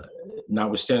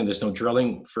notwithstanding there's no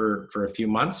drilling for a few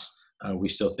months, we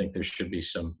still think there should be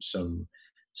some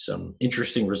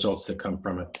interesting results that come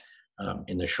from it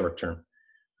in the short term.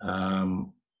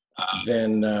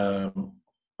 Then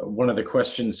one of the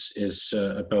questions is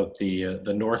about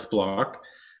the North Block,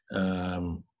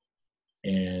 and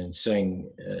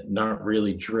saying not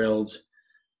really drilled.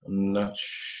 I'm not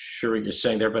sure what you're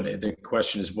saying there, but the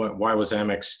question is why was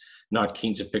Amex not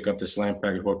keen to pick up this land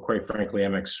package? Well, quite frankly,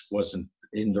 Amex wasn't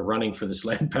in the running for this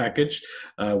land package.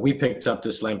 We picked up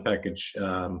this land package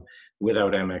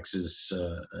without Amex's,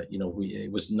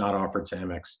 it was not offered to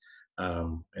Amex,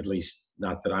 at least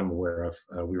not that I'm aware of.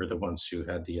 We were the ones who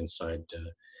had the inside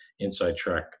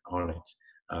track on it.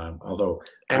 Although,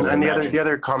 and the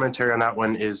other commentary on that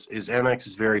one is Amex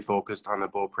is very focused on the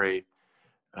Beaupré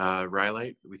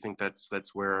rhyolite. We think that's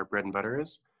where our bread and butter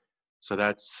is. So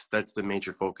that's the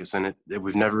major focus, and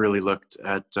we've never really looked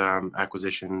at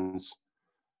acquisitions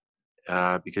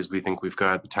because we think we've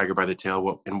got the tiger by the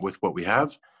tail with what we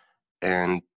have,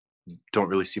 and don't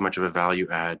really see much of a value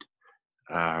add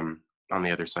on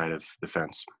the other side of the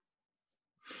fence.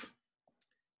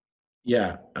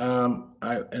 Yeah,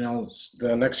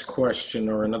 the next question,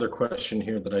 or another question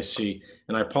here that I see,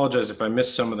 and I apologize if I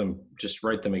missed some of them, just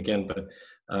write them again, but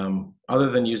other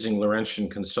than using Laurentian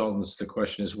consultants, the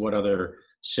question is what other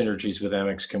synergies with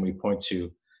Amex can we point to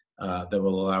that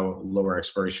will allow lower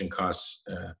exploration costs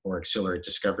or accelerate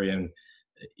discovery? And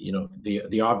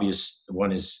the obvious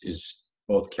one is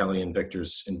both Kelly and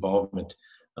Victor's involvement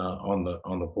on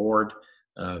the board.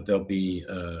 They'll be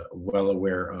well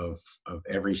aware of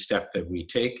every step that we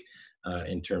take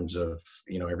in terms of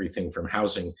everything from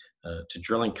housing to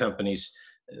drilling companies.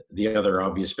 The other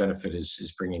obvious benefit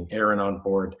is bringing Aaron on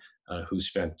board, who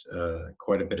spent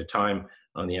quite a bit of time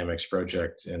on the Amex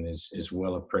project and is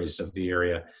well appraised of the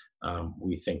area.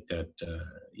 We think that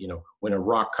when a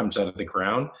rock comes out of the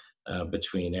ground,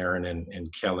 between Aaron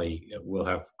and Kelly, we'll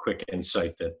have quick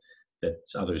insight that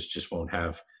others just won't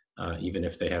have. Even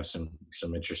if they have some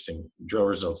interesting drill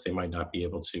results, they might not be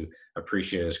able to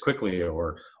appreciate as quickly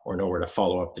or know where to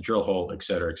follow up the drill hole, et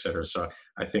cetera, et cetera. So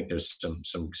I think there's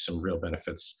some real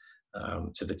benefits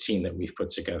to the team that we've put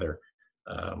together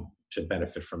to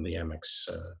benefit from the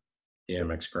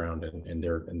Amex ground and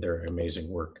their amazing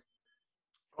work.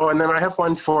 Oh, and then I have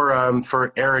one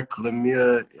for Eric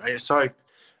Lemieux.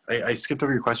 I skipped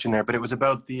over your question there, but it was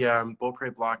about the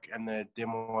Beaupré block and the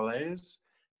Desmoulins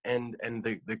and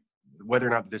the whether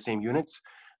or not they're the same units.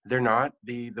 They're not.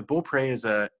 The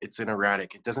Beaupré it's an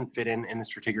erratic. It doesn't fit in the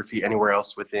stratigraphy anywhere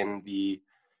else within the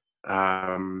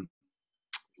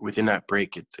within that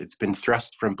break. It's been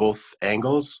thrust from both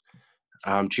angles.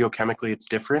 Geochemically, it's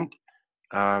different,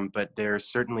 but there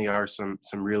certainly are some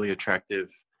really attractive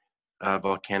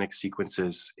volcanic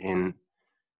sequences in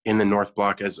the North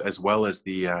Block as well as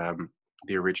the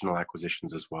original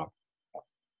acquisitions as well.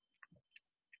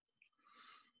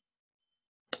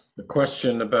 The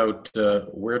question about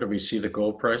where do we see the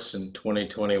gold price in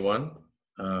 2021?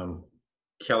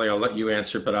 Kelly, I'll let you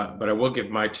answer, but I will give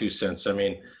my 2 cents. I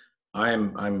mean,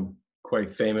 I'm quite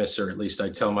famous, or at least I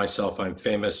tell myself I'm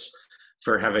famous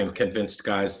for having convinced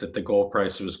guys that the gold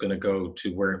price was going to go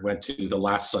to where it went to the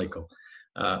last cycle.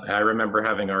 I remember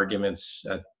having arguments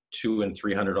at $200 and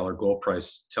 $300 gold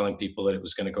price, telling people that it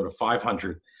was going to go to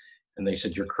 500, and they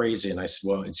said, "You're crazy." And I said,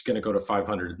 "Well, it's going to go to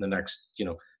 500 in the next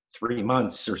 3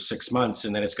 months or 6 months,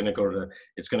 and then it's going to go to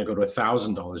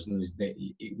 $1,000." And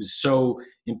it was so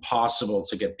impossible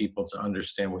to get people to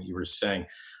understand what you were saying.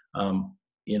 I'm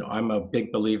a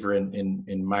big believer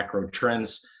in macro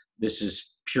trends. This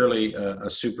is purely a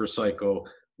super cycle.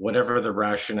 Whatever the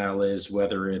rationale is,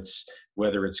 whether it's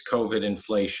COVID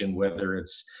inflation, whether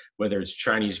it's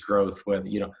Chinese growth,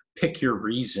 pick your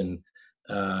reason.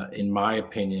 In my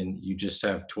opinion, you just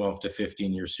have 12 to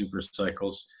 15 year super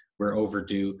cycles. We're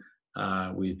overdue.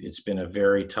 It's been a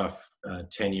very tough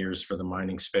 10 years for the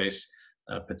mining space,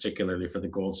 particularly for the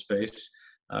gold space.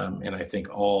 And I think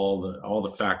all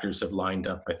the factors have lined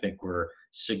up. I think we're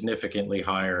significantly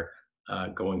higher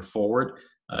going forward.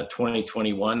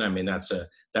 2021, I mean, that's a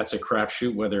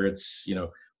crapshoot, whether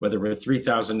we're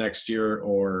 3,000 next year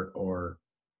or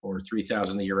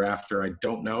 3,000 the year after, I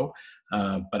don't know.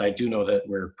 But I do know that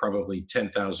we're probably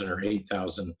 10,000 or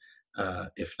 8,000,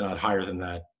 if not higher than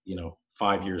that,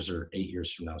 5 years or 8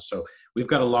 years from now. So we've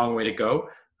got a long way to go.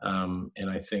 And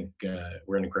I think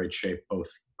we're in a great shape, both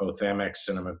Amex,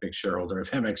 and I'm a big shareholder of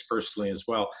Amex personally as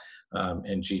well,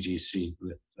 and GGC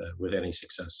with any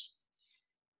success.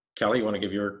 Kelly, you want to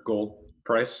give your gold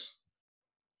price?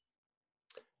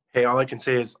 Hey, all I can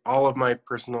say is all of my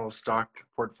personal stock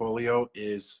portfolio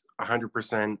is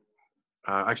 100%,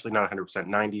 actually not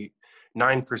 100%,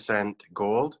 99%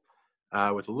 gold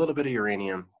with a little bit of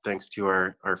uranium, thanks to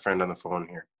our friend on the phone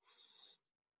here.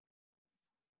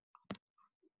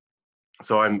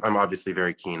 So I'm obviously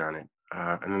very keen on it.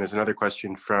 And then there's another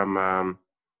question from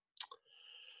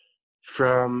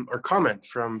comment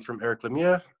from Eric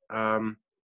Lemieux.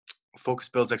 Focus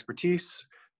builds expertise.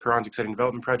 Perron's exciting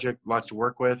development project, lots to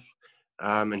work with.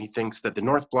 And he thinks that the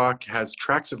North Block has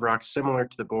tracts of rock similar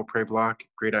to the Beaupré Block.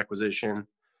 Great acquisition.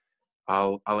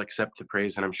 I'll accept the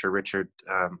praise, and I'm sure Richard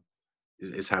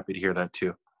is happy to hear that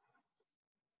too.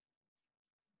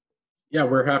 Yeah,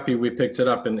 we're happy we picked it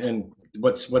up, and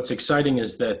what's exciting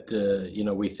is that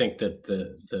we think that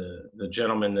the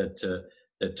gentleman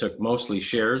that took mostly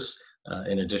shares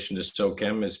in addition to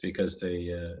SOChem is because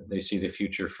they see the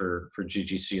future for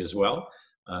GGC as well.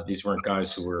 These weren't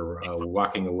guys who were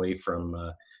walking away from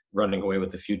running away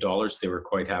with a few dollars. They were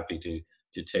quite happy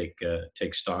to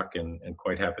take stock and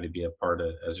quite happy to be a part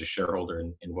of, as a shareholder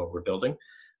in what we're building.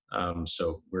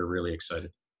 So we're really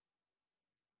excited.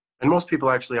 And most people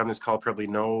actually on this call probably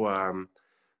know.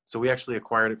 So we actually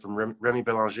acquired it from Remy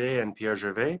Bélanger and Pierre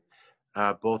Gervais,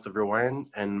 both of Rouen,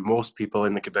 and most people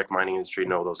in the Quebec mining industry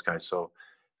know those guys. So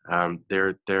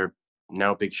they're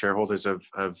now big shareholders of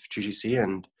GGC,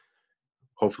 and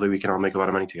hopefully we can all make a lot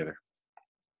of money together.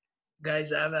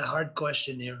 Guys, I have a hard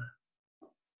question here.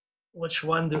 Which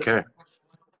one do Okay.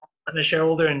 I'm a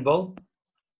shareholder in both,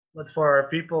 but for our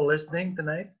people listening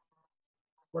tonight,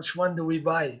 which one do we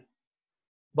buy?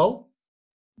 Both?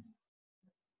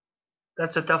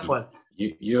 That's a tough one.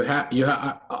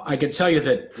 I can tell you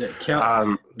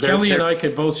that Kelly and I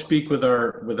could both speak with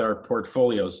our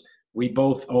portfolios. We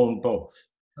both own both.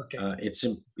 Okay.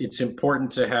 It's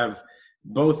important to have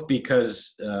both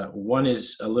because one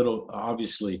is a little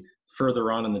obviously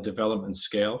further on in the development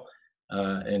scale,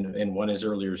 and one is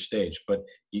earlier stage. But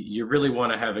you really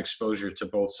want to have exposure to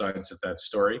both sides of that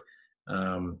story.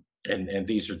 And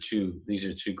these are two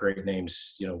great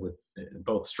names, with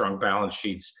both strong balance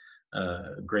sheets,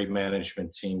 great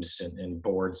management teams, and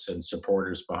boards and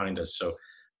supporters behind us. So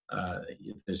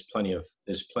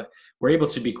we're able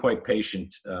to be quite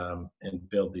patient and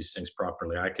build these things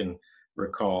properly. I can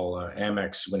recall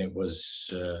Amex when it was,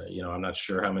 I'm not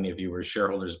sure how many of you were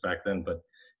shareholders back then, but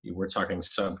we're talking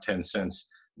sub 10 cents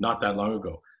not that long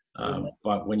ago.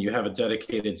 But when you have a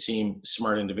dedicated team,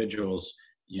 smart individuals,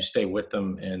 you stay with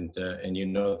them, and you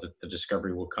know that the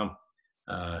discovery will come.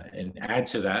 And add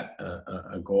to that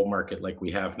a gold market like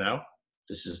we have now.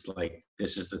 This is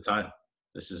the time.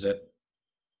 This is it.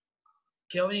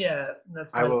 Kelly,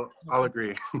 I'll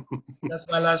agree. That's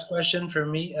my last question for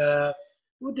me.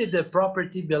 Who did the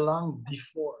property belong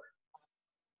before?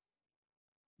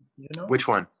 You know? Which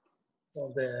one?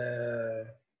 Well, the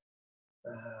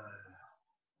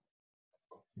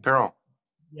Perron.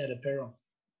 Yeah, the Perron.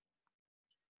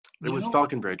 It was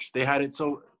Falconbridge. They had it.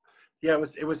 So yeah,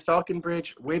 it was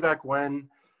Falconbridge way back when,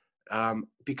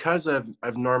 because of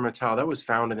Normetal. That was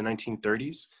founded in the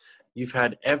 1930s. You've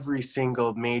had every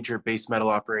single major base metal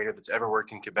operator that's ever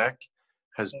worked in Quebec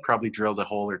has probably drilled a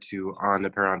hole or two on the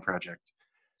Perron project.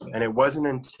 And it wasn't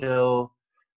until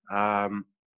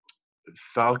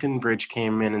Falconbridge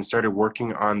came in and started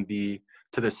working on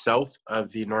to the south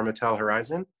of the Normetal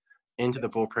horizon into the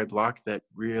Beaupré block that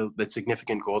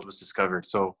significant gold was discovered.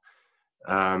 So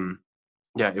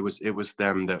it was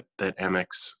them that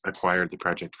Amex acquired the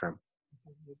project from.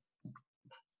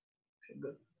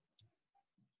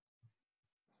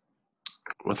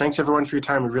 Well, thanks everyone for your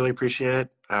time. We really appreciate it.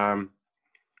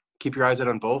 Keep your eyes out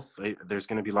on both. There's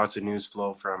going to be lots of news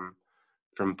flow from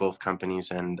both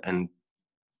companies, and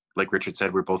like Richard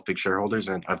said, we're both big shareholders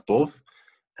of both,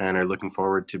 and are looking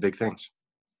forward to big things.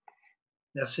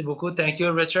 Merci beaucoup. Thank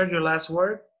you, Richard. Your last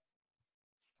word?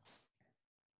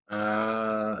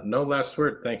 No last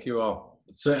word. Thank you all.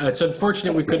 It's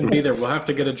unfortunate we couldn't be there. We'll have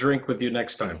to get a drink with you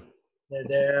next time.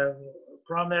 The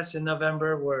promise in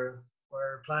November, we're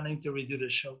planning to redo the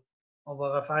show. On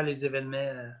va refaire les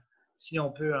événements si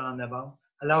on peut en novembre.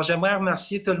 Alors, j'aimerais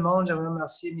remercier tout le monde. J'aimerais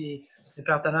remercier mes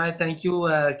partenaires. Thank you,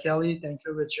 Kelly. Thank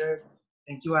you, Richard.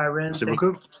 Thank you, Aaron. Merci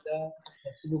beaucoup.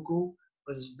 Merci beaucoup. It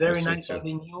was very nice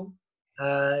having you.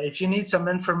 If you need some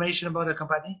information about the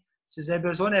company, si vous avez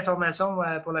besoin d'informations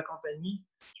pour la compagnie,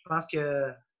 je pense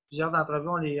que plusieurs d'entre vous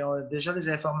ont déjà les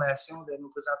informations de nos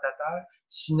présentateurs.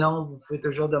 Sinon, vous pouvez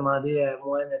toujours demander à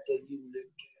moi, Nathalie ou Luc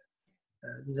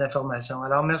des informations.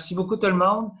 Alors, merci beaucoup tout le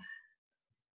monde.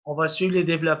 On va suivre les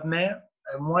développements.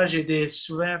 Moi, j'ai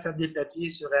souvent fait des papiers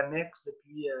sur Amex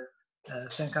depuis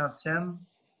 50 cents.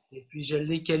 Et puis, je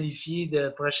l'ai qualifié de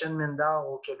prochaine mine d'or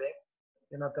au Québec.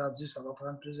 Bien entendu, ça va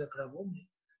prendre plus de travaux, mais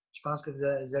je pense que vous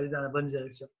allez dans la bonne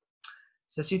direction.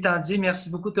 Ceci étant dit, merci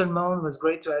beaucoup tout le monde. It was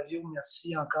great to have you.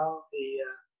 Merci encore et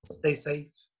stay safe.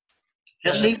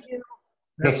 Merci.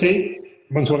 Merci.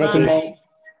 Bonne soirée à tout le monde.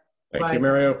 Thank you,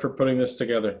 Mario, for putting this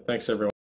together. Thanks, everyone.